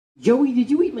Joey, did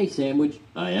you eat my sandwich?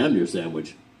 I am your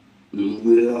sandwich.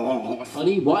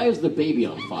 Honey, why is the baby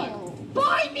on fire?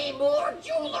 Buy me more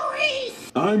jewelry!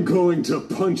 I'm going to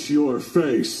punch your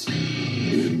face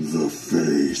in the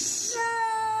face.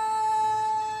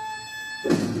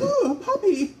 Ooh, a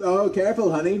puppy. Oh,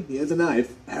 careful, honey. Here's a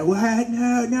knife. What?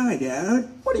 No, I don't.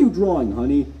 What are you drawing,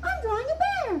 honey? I'm drawing a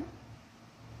bear.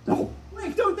 Oh.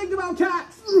 Rick, don't think about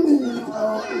cats. Stay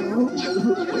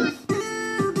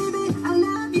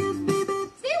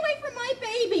away from my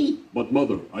baby. But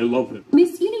mother, I love him.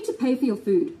 Miss, you need to pay for your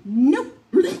food. Nope.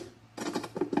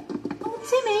 Oh,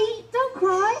 Timmy, don't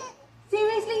cry.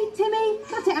 Seriously, Timmy,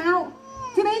 cut it out.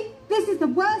 Timmy, this is the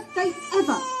worst date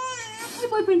ever. My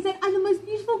boyfriend said I'm the most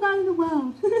beautiful girl in the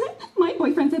world. My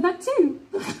boyfriend said that too.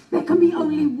 There can be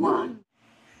only one.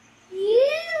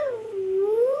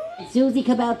 Susie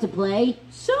come out to play?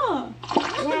 Sure.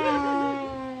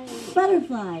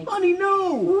 Butterfly. Honey,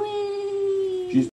 no. Well,